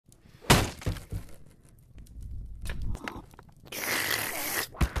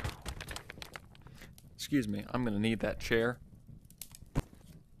excuse me. I'm gonna need that chair.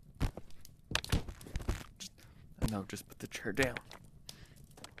 No, just put the chair down.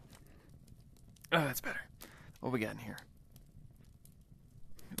 Oh, that's better. What we got in here?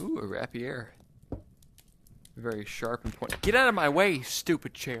 Ooh, a rapier. Very sharp and pointy. Get out of my way, you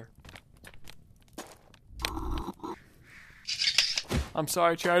stupid chair. I'm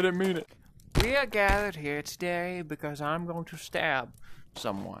sorry, chair, I didn't mean it. We are gathered here today because I'm going to stab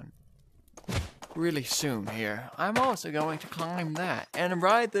someone. Really soon here. I'm also going to climb that and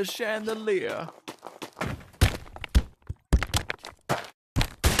ride the chandelier.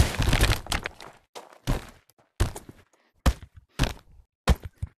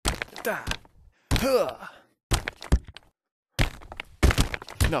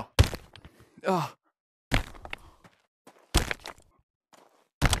 No. Oh.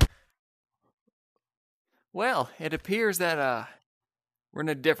 Well, it appears that we're in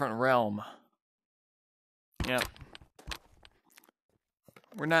a different realm. Yep.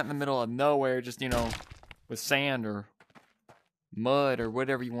 We're not in the middle of nowhere, just, you know, with sand or mud or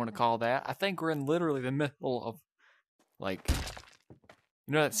whatever you want to call that. I think we're in literally the middle of, like,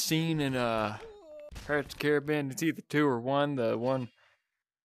 you know that scene in Pirates of the Caribbean? It's either 2 or 1. The one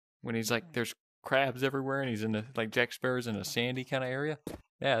when he's like, there's crabs everywhere and he's in the, like, Jack Sparrow's in a sandy kind of area.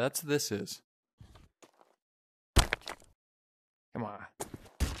 Yeah, that's what this is. Come on.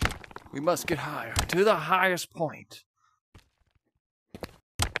 We must get higher, to the highest point.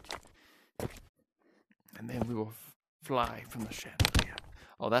 And then we will fly from the chandelier.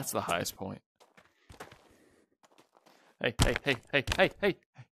 Oh, that's the highest point. Hey, hey, hey, hey, hey, hey.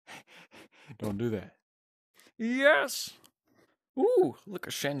 Don't do that. Yes! Ooh, look,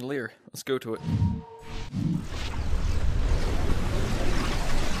 a chandelier. Let's go to it.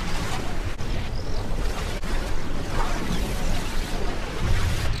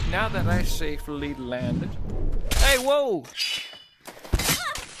 Now that I safely landed. Hey, whoa!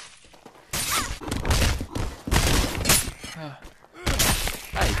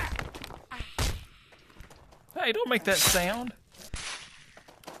 Hey. Hey, don't make that sound.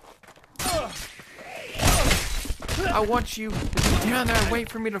 I want you to be down there and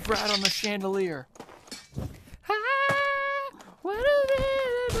wait for me to ride on the chandelier. What a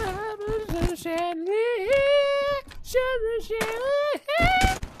the chandelier,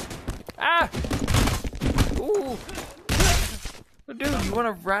 Ah! Ooh! Dude, you want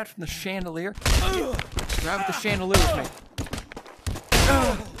to ride from the chandelier? Ride with the chandelier with me.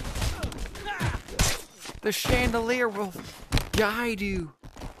 The chandelier will guide you.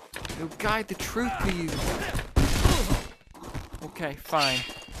 It'll guide the truth to you. Okay, fine.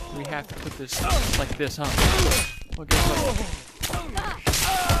 We have to put this like this, huh? Well, guess what?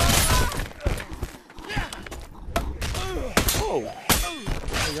 Whoa!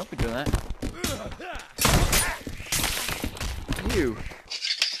 Hey, don't be doing that. You.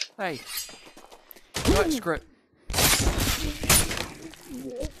 Hey. You know what, screw it.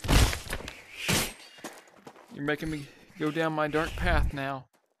 You're making me go down my dark path now.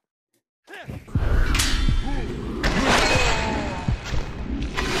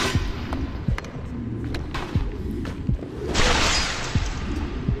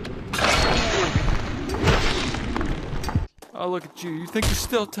 Oh, look at you. You think you're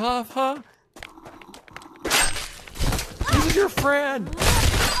still tough, huh? This is your friend.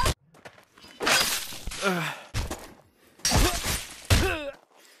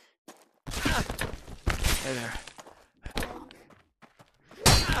 Hey there.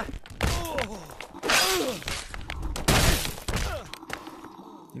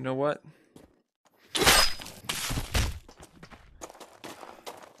 You know what?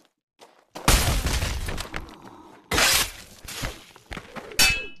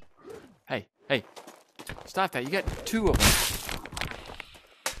 Hey, hey. Stop that. You got 2 of them.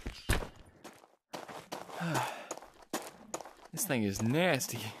 This thing is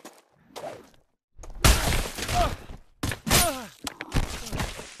nasty.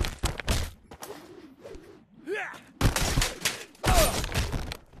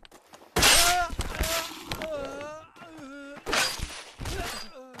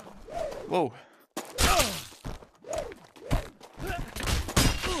 Whoa.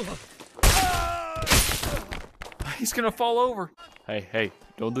 He's gonna fall over. Hey, hey,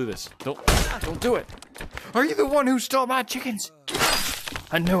 don't do this. Don't do it. Are you the one who stole my chickens?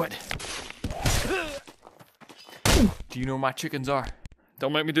 I knew it. Do you know where my chickens are?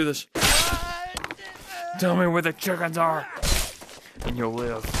 Don't make me do this. Tell me where the chickens are, and you'll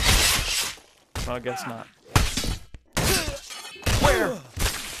live. Well, I guess not. Where?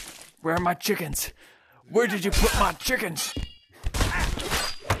 Where are my chickens? Where did you put my chickens?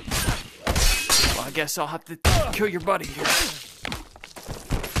 Well, I I guess I'll have to kill your buddy here.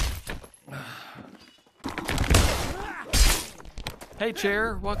 Hey,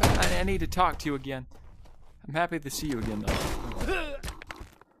 chair. Welcome. I need to talk to you again. I'm happy to see you again, though.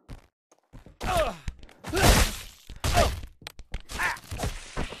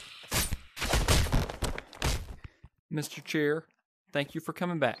 Mr. Chair, thank you for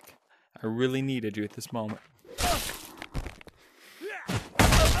coming back. I really needed you at this moment.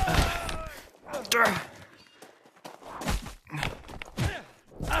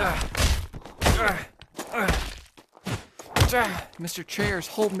 Mr. Chair's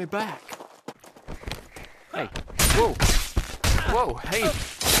holding me back. Hey, whoa, whoa, hey,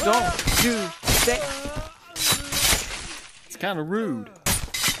 don't do that. It's kind of rude.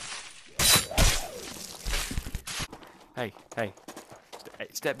 Hey,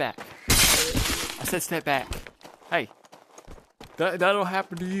 step back. I said step back. Hey, that'll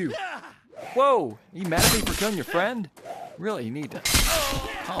happen to you. Whoa, you mad at me for killing your friend? Really, you need to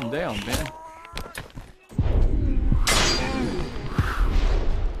calm down, man.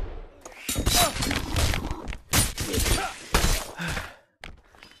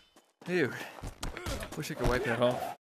 Dude, wish I could wipe that off.